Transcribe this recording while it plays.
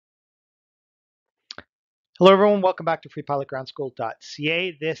Hello, everyone. Welcome back to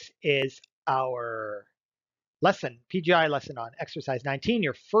freepilotgroundschool.ca. This is our lesson, PGI lesson on exercise 19,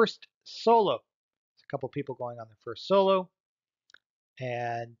 your first solo. There's a couple people going on their first solo.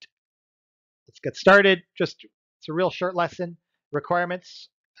 And let's get started. It's a real short lesson. Requirements,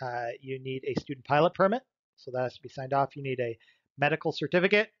 you need a student pilot permit. So that has to be signed off. You need a medical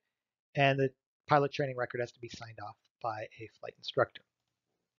certificate. And the pilot training record has to be signed off by a flight instructor.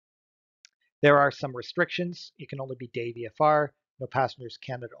 There are some restrictions. You can only be day VFR, no passengers,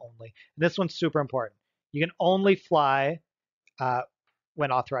 Canada only. And this one's super important. You can only fly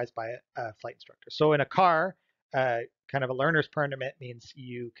when authorized by a flight instructor. So in a car, kind of a learner's permit means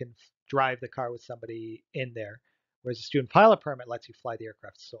you can drive the car with somebody in there, whereas a student pilot permit lets you fly the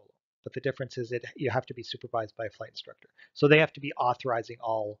aircraft solo. But the difference is you have to be supervised by a flight instructor. So they have to be authorizing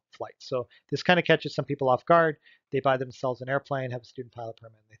all flights. So this kind of catches some people off guard. They buy themselves an airplane, have a student pilot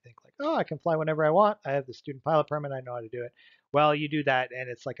permit, and they think like, oh, I can fly whenever I want. I have the student pilot permit. I know how to do it. Well, you do that, and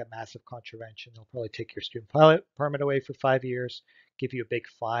it's like a massive contravention. They'll probably take your student pilot permit away for 5 years, give you a big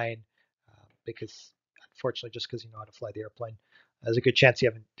fine, because unfortunately, just because you know how to fly the airplane, there's a good chance you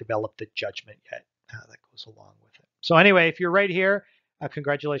haven't developed the judgment yet that goes along with it. So anyway, if you're right here,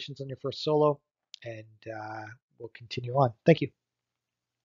 congratulations on your first solo, and we'll continue on. Thank you.